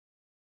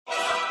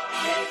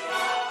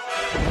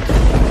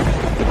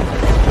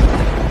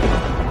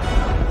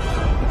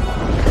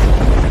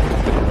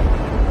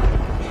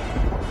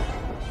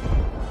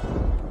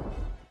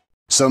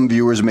Some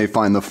viewers may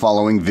find the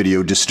following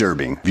video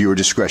disturbing. Viewer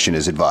discretion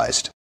is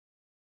advised.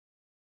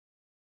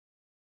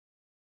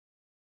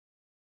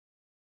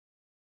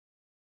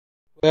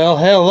 Well,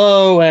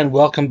 hello and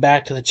welcome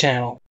back to the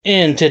channel.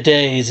 In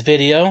today's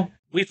video,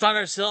 we find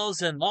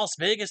ourselves in Las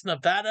Vegas,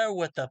 Nevada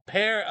with a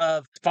pair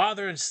of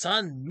father and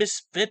son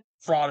misfit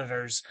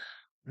frauditors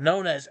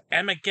known as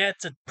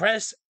Ejected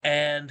Press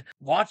and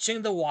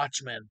Watching the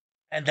Watchmen.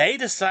 And they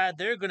decide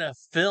they're going to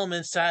film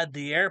inside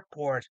the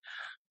airport.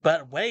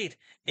 But wait,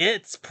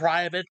 it's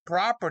private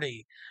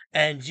property,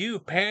 and you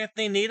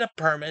apparently need a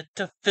permit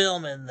to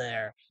film in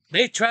there.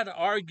 They try to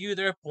argue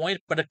their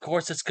point, but of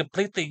course it's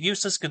completely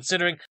useless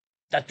considering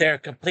that they're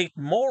complete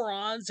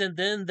morons, and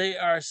then they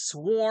are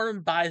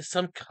swarmed by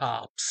some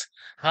cops.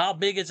 How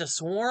big is a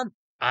swarm?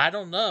 I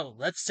don't know.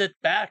 Let's sit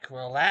back,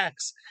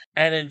 relax,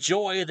 and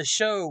enjoy the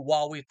show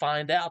while we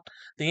find out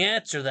the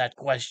answer to that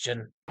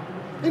question.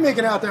 Hey,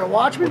 making out there,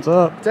 Watchmen? What's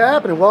up? What's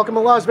happening? Welcome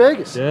to Las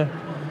Vegas. Yeah.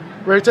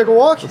 Ready to take a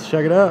walk? Let's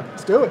check it out.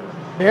 Let's do it.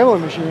 Handling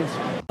machines.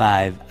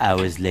 5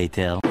 hours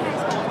later. Who do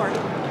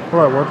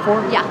I work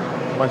for? Yeah.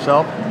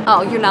 Myself?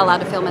 Oh, you're not allowed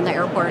to film in the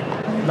airport.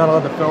 Not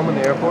allowed to film in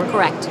the airport?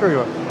 Correct. Sure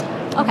you are.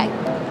 Okay.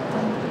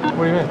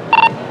 What do you mean?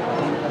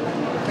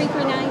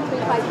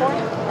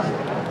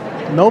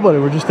 339-354. Nobody.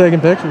 We're just taking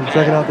pictures,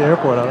 checking out the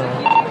airport. I don't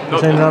know. You're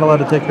saying you're not allowed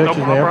to take pictures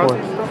in the airport.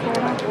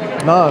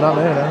 No, not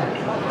me, no.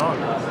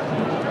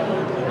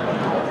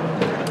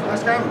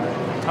 Nice camera.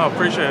 Oh,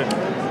 appreciate it.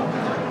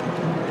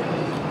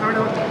 How are we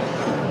doing?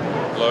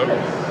 Hello?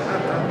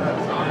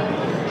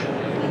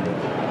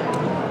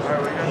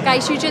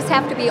 Guys, you just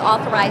have to be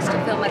authorized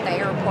to film at the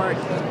airport.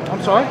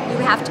 I'm sorry? You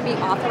have to be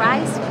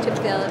authorized to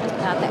film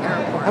at the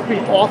airport. I have to be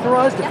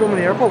authorized to film in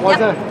the airport? Why is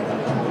that?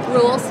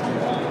 Rules.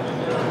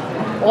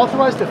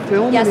 Authorized to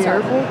film Yes, in the sir.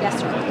 airport? Yes,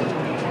 sir.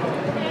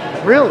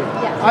 Really?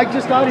 Yes. I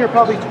just got here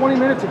probably 20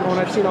 minutes ago and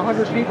I've seen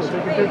 100 people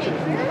taking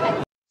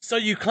pictures. So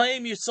you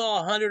claim you saw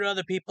 100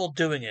 other people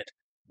doing it,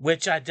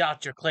 which I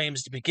doubt your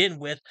claims to begin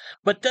with,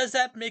 but does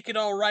that make it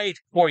all right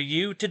for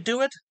you to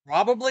do it?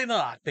 Probably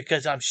not,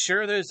 because I'm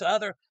sure there's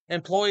other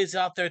employees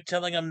out there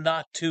telling them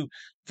not to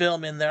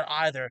film in there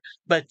either,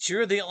 but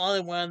you're the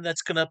only one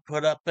that's going to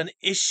put up an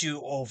issue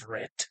over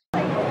it.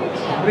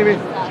 What do you mean?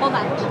 Hold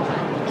on. I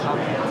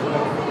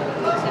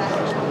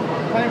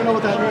don't even know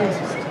what that means.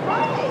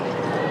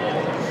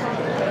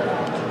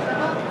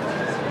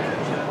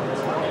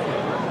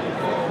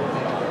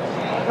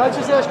 Can I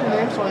just ask your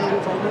name so I know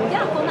who told me?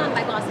 Yeah, hold on.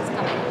 My boss is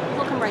coming.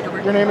 He'll come right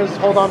over. Your name is,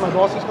 hold on, my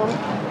boss is coming?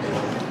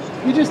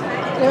 You just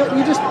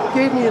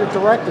gave me a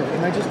directive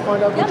and I just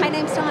find out. Yeah, my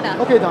name's Donna.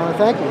 Okay, Donna,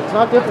 thank you. It's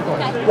not difficult.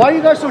 Okay. Why are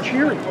you guys so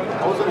cheery?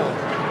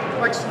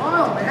 Like,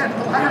 smile, man.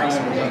 Relax.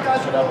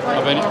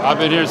 I've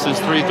been here since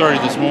 3:30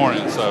 this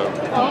morning, so.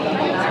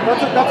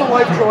 That's a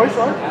life choice,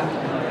 right?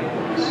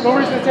 No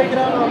reason to take it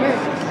out on me.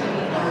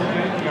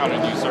 Got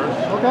it, you, sir.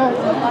 Okay.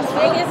 Las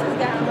Vegas is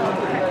down.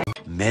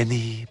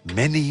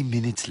 Many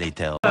minutes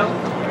later.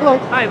 Hello.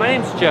 Hi, my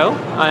name's Joe.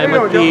 I'm How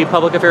you with doing, the Joe?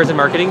 Public Affairs and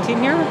Marketing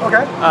team here. Okay.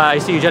 I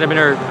see you gentlemen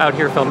are out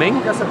here filming.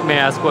 Yes, sir. May I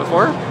ask what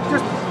for?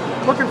 Just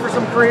looking for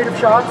some creative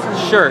shots. And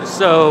Sure.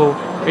 So,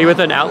 are you with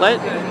an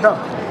outlet? No.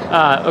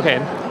 Okay.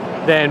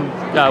 Then,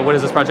 what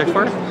is this project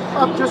for?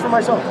 Just for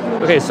myself.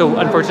 Okay, so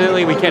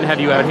unfortunately, we can't have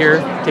you out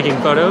here taking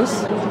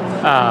photos.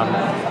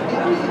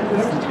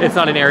 It's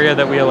not an area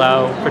that we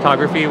allow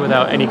photography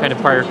without any kind of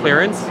prior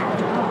clearance.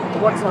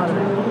 What's not it?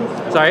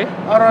 Sorry?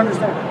 I don't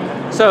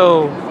understand.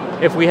 So,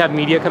 if we have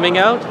media coming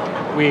out,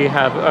 we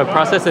have a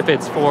process. If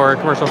it's for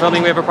commercial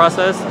filming, we have a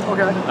process.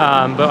 Okay.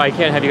 But I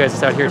can't have you guys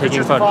just out here If it's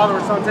taking just a photos. father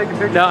and son taking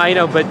pictures. No, I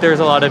know, but there's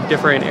a lot of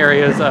different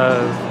areas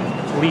of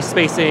lease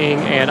spacing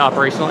and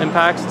operational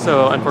impacts.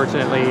 So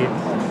unfortunately,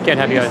 can't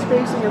have you guys.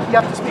 Spacing, you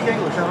have to speak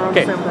English. I don't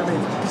Okay. understand what that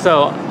means.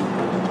 So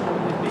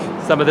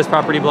some of this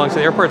property belongs to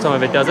the airport, some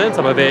of it doesn't.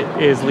 Some of it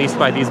is leased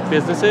by these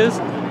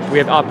businesses. We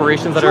have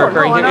operations that are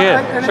occurring and here.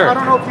 and Sure. I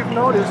don't know if you've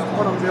noticed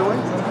what I'm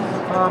doing,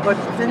 but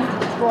didn't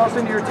cross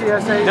into your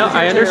TSA. No,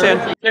 I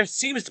understand. There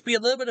seems to be a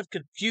little bit of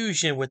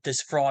confusion with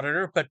this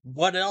frauditor, but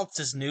what else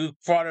is new?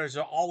 Frauditors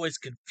are always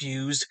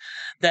confused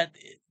that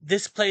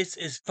this place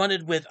is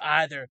funded with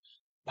either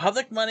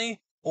public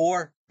money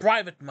or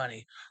private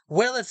money.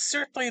 Well, it's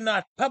certainly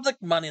not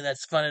public money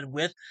that's funded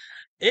with.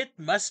 It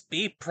must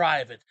be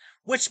private,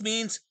 which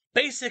means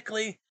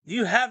basically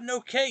you have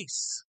no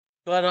case.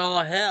 But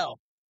oh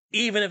hell,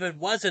 even if it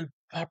wasn't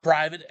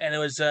private and it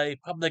was a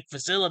public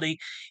facility,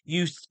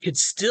 you could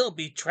still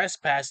be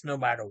trespassed no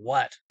matter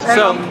what.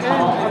 So I'm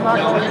not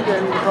going to get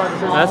any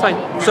private. that's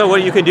fine. So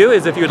what you can do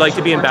is if you would like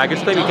to be in baggage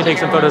claim, you can take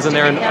some photos in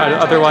there, and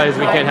otherwise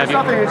we can't have There's you.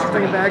 nothing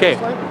interesting in baggage Okay,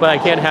 claim. but I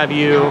can't have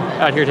you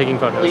out here taking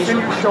photos. Can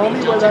you show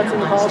me where that's in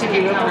the policy?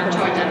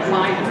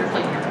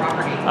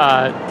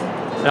 I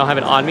don't have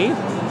it on me,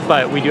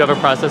 but we do have a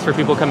process for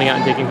people coming out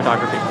and taking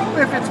photography.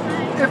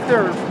 If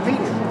they're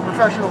media,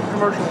 professional,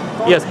 commercial.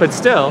 Yes, but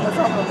still, That's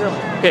not what I'm doing.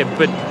 okay,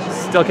 but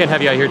still can't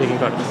have you out here taking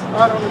photos.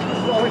 I don't know.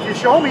 Well, if you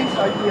show me,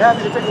 I'd be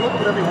happy to take a look at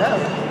whatever you have.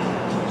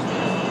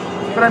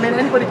 But I mean,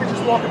 anybody could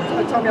just walk up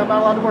and tell me I'm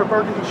not allowed to wear a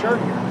burgundy shirt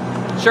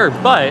here. Sure,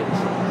 but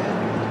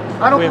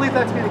I don't believe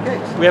that to be the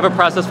case. We have a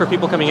process for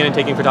people coming in and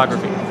taking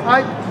photography.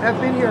 I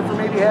have been here for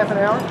maybe half an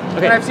hour,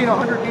 Okay. and I've seen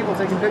 100 people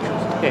taking pictures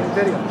and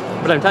video.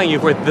 But I'm telling you,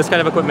 with this kind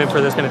of equipment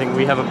for this kind of thing,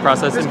 we have a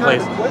process in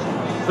place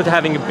with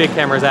having big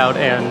cameras out.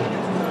 And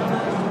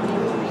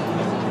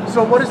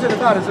so what is it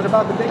about? Is it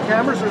about the big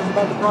cameras or is it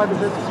about the private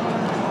business?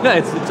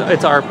 no,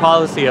 it's our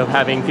policy of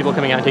having people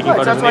coming out and taking Right,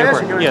 photos that's in the why I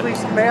asked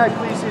airport. you. May I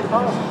please see the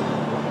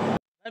policy?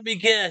 Let me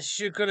guess,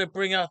 you're gonna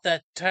bring out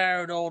that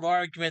tired old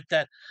argument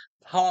that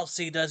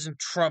policy doesn't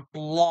trump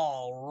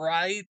law,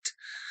 right?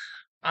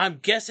 I'm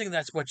guessing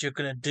that's what you're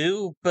gonna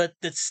do, but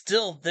it's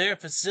still their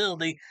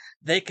facility.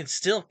 They can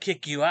still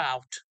kick you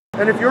out.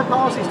 And if your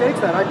policy states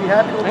that, I'd be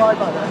happy to abide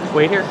by that.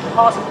 Wait here.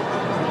 Possible.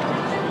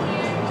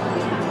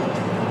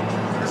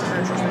 This is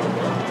interesting.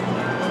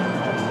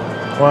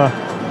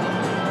 Wow.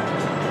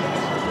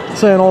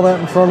 Saying all that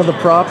in front of the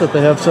prop that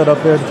they have set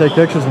up there to take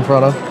pictures in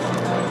front of.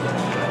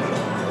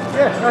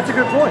 Yeah, that's a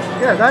good point.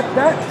 Yeah,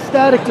 that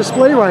static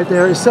display right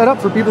there is set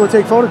up for people to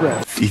take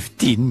photographs.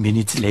 15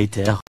 minutes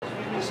later.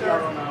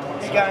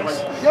 Hey guys.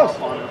 Yes.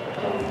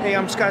 Hey,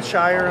 I'm Scott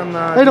Shire. I'm the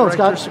How you doing, Director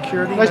Scott? of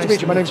Security. Nice to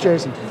meet you. My name's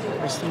Jason.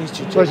 Nice to meet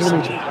you, Jason. Pleasure to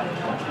meet you.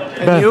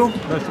 And you?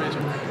 Nice to meet you.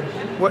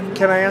 What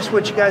can I ask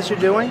what you guys are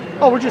doing?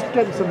 Oh, we're just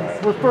getting some.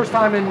 We're first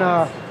time in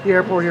the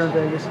airport here in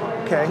Vegas.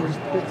 Okay. So we're just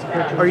getting some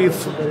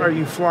pictures. Are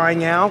you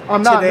flying out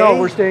I'm not. today? No,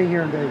 we're staying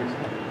here in Vegas.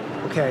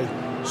 Okay.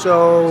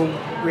 So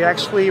we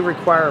actually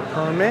require a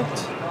permit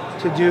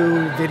to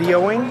do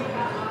videoing.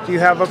 Do you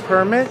have a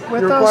permit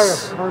with You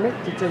us? require a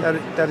permit to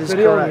take That is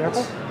video in the correct.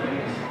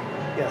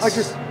 airport?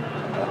 Yes.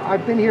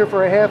 I've been here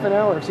for a half an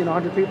hour. I've seen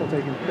 100 people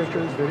taking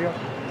pictures, video.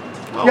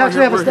 Oh, You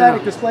actually have a we're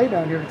static here. display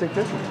down here to take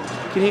pictures.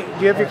 Do you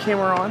have your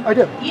camera on? I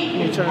do.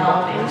 Can you turn it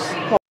on,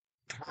 please?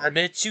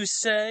 Permit, you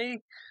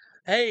say?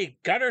 Hey,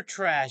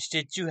 Guttertrash,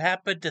 did you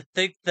happen to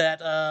think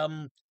that,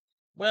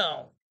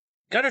 well,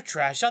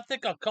 Guttertrash, I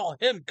think I'll call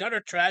him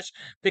Guttertrash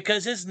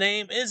because his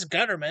name is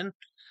Gutterman.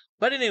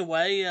 But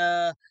anyway,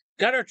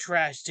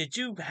 Guttertrash, did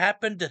you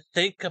happen to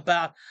think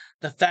about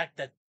the fact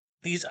that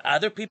these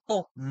other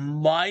people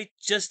might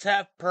just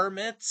have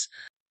permits?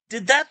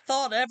 Did that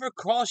thought ever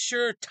cross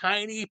your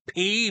tiny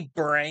pea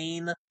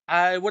brain?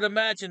 I would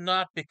imagine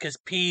not, because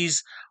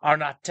peas are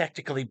not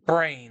technically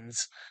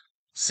brains.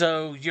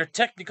 So you're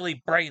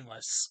technically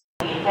brainless.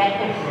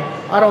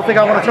 I don't think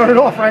I want to turn it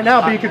off right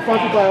now, being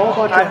confronted by a whole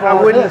bunch of I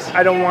wouldn't. this.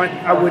 I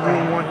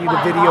wouldn't want you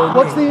to video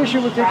What's me. the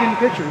issue with taking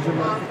pictures?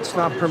 It's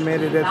not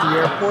permitted at the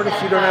airport.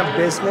 If you don't have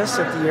business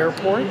at the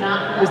airport,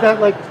 Is that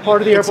like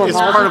part of the airport It's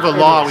policy? part of a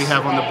law we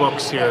have on the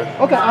books here.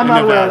 Okay, I'm in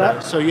not aware of Nevada.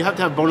 that. So you have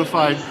to have bona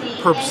fide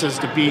purposes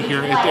to be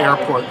here at the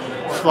airport,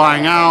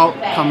 flying out,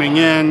 coming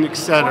in,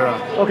 etc.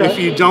 Okay. If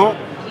you don't,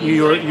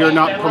 you're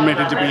not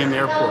permitted to be in the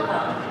airport.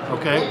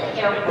 Okay.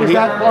 Is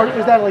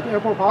that like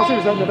airport policy or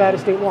is that Nevada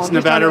state law? It's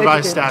Nevada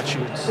revised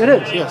statutes. It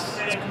is? Yes.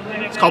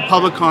 It's called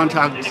public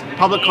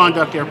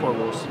conduct airport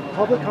rules.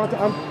 Public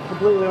content, I'm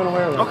completely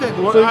unaware of that. Okay.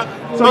 Well,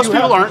 So most you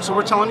people have- aren't, so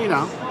we're telling you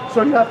now.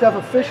 So you have to have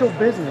official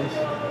business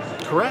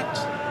Correct.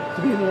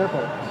 to be in the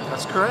airport.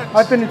 That's correct.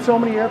 I've been in so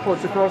many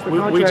airports across the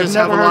country. We I've just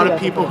have never a heard lot of of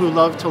that people before. who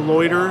love to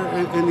loiter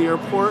in the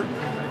airport,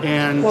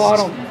 and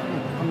Well,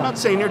 I'm not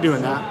saying you're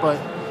doing that, but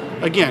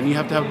again, you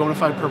have to have a bona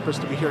fide purpose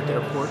to be here at the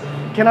airport.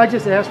 Can I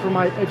just ask for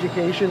my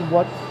education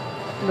what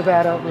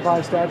Nevada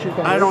revised statute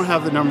that I is? don't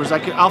have the numbers.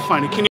 I'll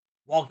find it. Can you?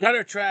 While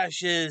Guttertrash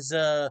is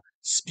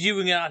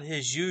spewing out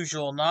his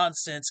usual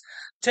nonsense,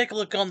 take a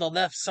look on the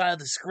left side of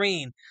the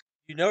screen.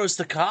 You notice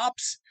the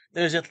cops?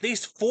 There's at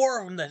least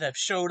 4 of them that have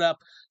showed up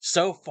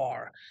so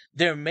far.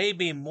 There may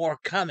be more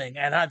coming,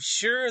 and I'm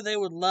sure they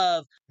would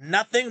love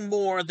nothing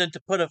more than to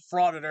put a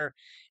frauditor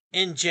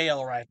in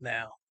jail right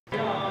now.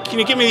 Can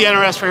you give me the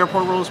NRS for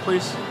airport rules,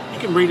 please? You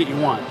can read it you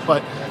want,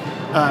 but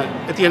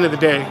at the end of the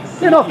day,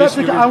 Yeah, no, if that's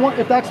the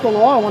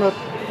law, I want to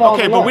follow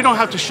okay, the but law. we don't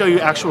have to show you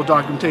actual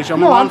documentation. I'm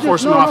No, a law I'm just-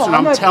 enforcement no, officer, and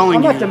I'm not, telling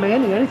I'm you. not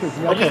demanding anything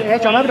from you. Okay.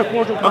 I'm having a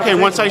cordial Okay,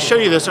 conversation once I with show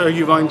you. you this, are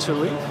you going to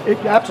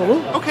leave?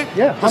 Absolutely. Okay.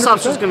 Yeah, This 100%.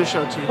 officer's going to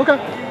show it to you. Okay.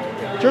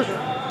 Sure.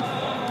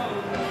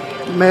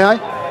 May I?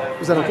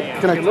 Is that okay?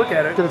 Can I look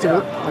at it. Can I take a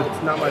look?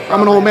 It's not my problem.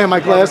 I'm an old man. My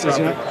glasses,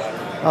 you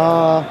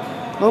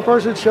know. No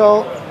person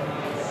shall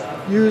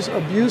use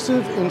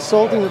abusive,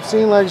 insulting,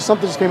 obscene language.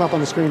 Something just came up on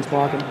the screen,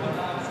 blocking.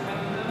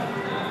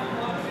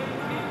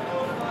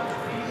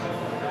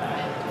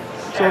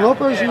 So no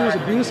person use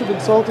abusive,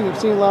 insulting,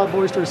 obscene, loud,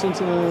 boisterous,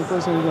 insolent,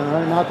 person. All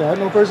right, not that.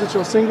 No person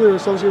shall singly or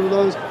associate with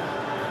others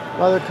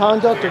by their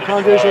conduct or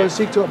congregation or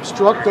seek to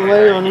obstruct,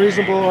 delay, or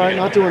unreasonable. All right,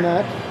 not doing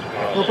that.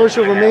 No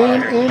person shall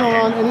remain in or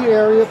on any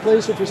area,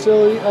 place, or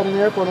facility at an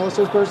airport unless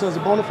this person has a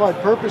bona fide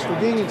purpose for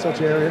being in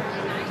such area,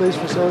 place,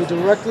 facility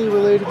directly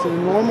related to the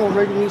normal and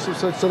regular use of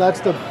such. So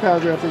that's the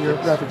paragraph that you're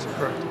referencing.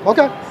 Correct.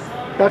 Okay,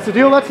 that's the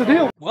deal. That's the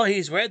deal. Well,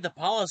 he's read the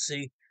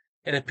policy.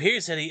 It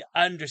appears that he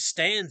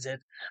understands it,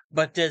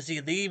 but does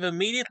he leave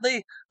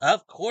immediately?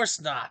 Of course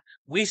not.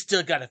 We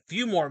still got a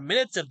few more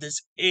minutes of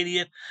this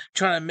idiot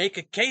trying to make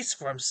a case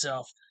for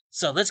himself.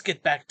 So let's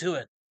get back to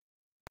it.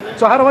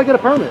 So how do I get a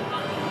permit?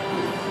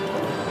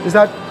 Is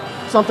that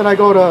something I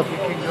go to? You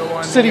can go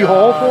on City the,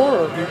 Hall for?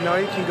 Or? No,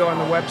 you can go on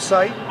the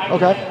website.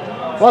 Okay.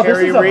 Well, this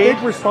Harry is a Reid.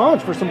 big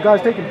response for some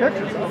guys taking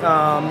pictures. You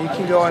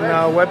can go on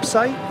the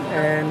website,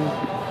 and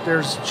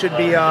should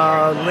be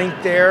a link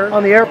there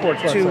On the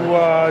airport's to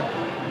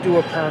website. do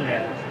a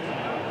permit.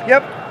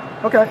 Yep.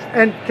 Okay.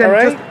 And All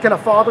right. can a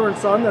father and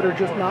son that are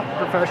just not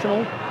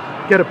professional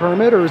get a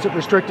permit, or is it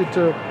restricted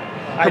to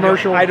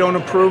commercial? I don't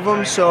approve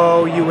them,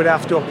 so you would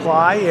have to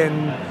apply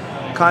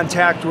and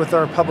contact with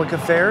our public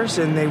affairs,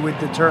 and they would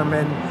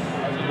determine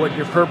what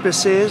your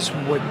purpose is,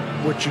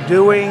 what you're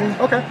doing,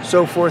 Okay.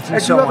 so forth and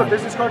And do so you have on. a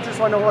business card just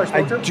so I know who I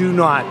spoke to? I do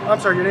not. I'm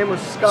sorry, your name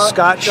was Scott?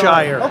 Scott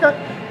Shire.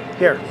 Okay.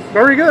 Here.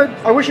 Very good.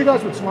 I wish you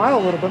guys would smile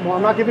a little bit more.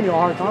 I'm not giving you a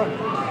hard time.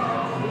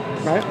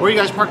 Right? Where are you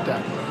guys parked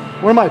at?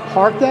 Where am I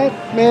parked at?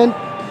 Man,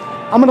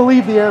 I'm going to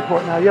leave the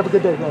airport now. You have a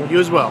good day, brother. You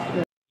as well.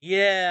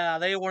 Yeah,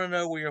 they want to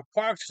know where you're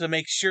parked to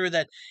make sure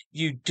that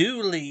you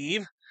do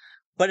leave.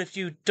 But if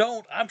you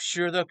don't, I'm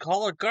sure they'll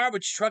call a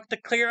garbage truck to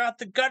clear out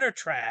the gutter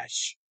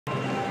trash.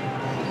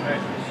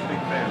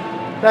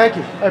 Thank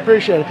you. I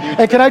appreciate it.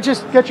 And can I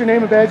just get your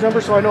name and badge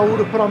number so I know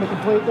who to put on the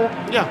complaint there?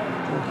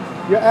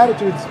 Yeah. Your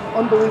attitude's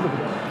unbelievable.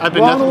 I've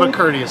been nothing but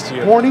courteous to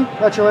you. Horny?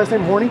 That's your last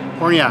name, Horny?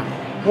 Horniak.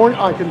 Horny?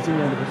 Oh, I couldn't see the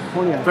end of it.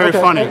 Horniak. Very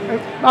funny.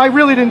 I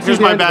really didn't see Here's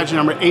the my end of badge it.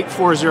 number,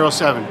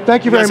 8407.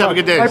 Thank you very guys much. have a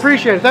good day. I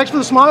appreciate it. Thanks for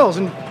the smiles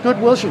and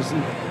good wishes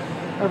and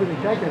everything.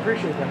 Thank you. I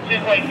appreciate that.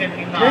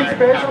 Names and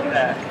badge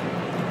numbers?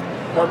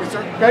 Pardon me,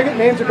 sir? Can I get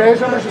names and badge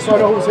numbers just so I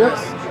know who's here?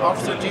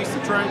 Officer G.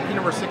 Citroen, P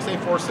number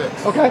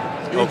 6846. Okay.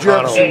 E.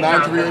 Jefferson,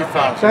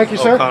 9385. Thank you,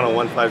 sir. O'Connell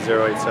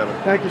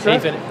 15087. Thank you, sir.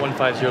 Nathan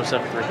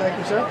 15073. Thank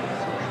you, sir.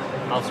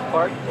 Officer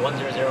Park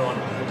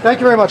 1001. Thank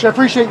you very much. I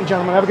appreciate you,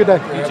 gentlemen. Have a good day.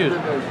 You too.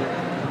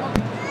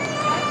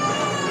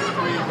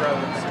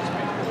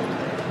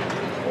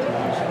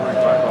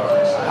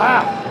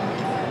 Wow.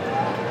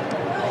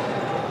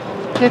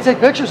 Can't take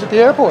pictures at the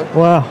airport.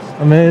 Wow,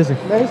 amazing.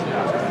 Amazing.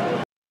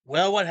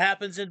 Well, what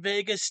happens in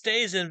Vegas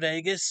stays in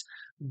Vegas,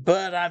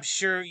 but I'm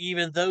sure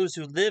even those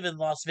who live in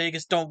Las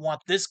Vegas don't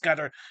want this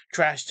gutter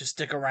trash to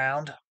stick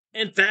around.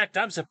 In fact,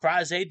 I'm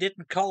surprised they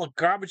didn't call a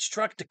garbage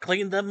truck to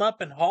clean them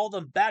up and haul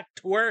them back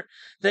to where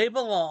they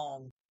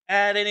belong.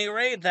 At any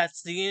rate,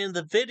 that's the end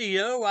of the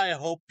video. I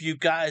hope you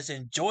guys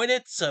enjoyed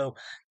it, so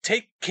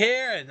take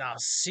care and I'll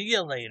see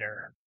you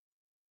later.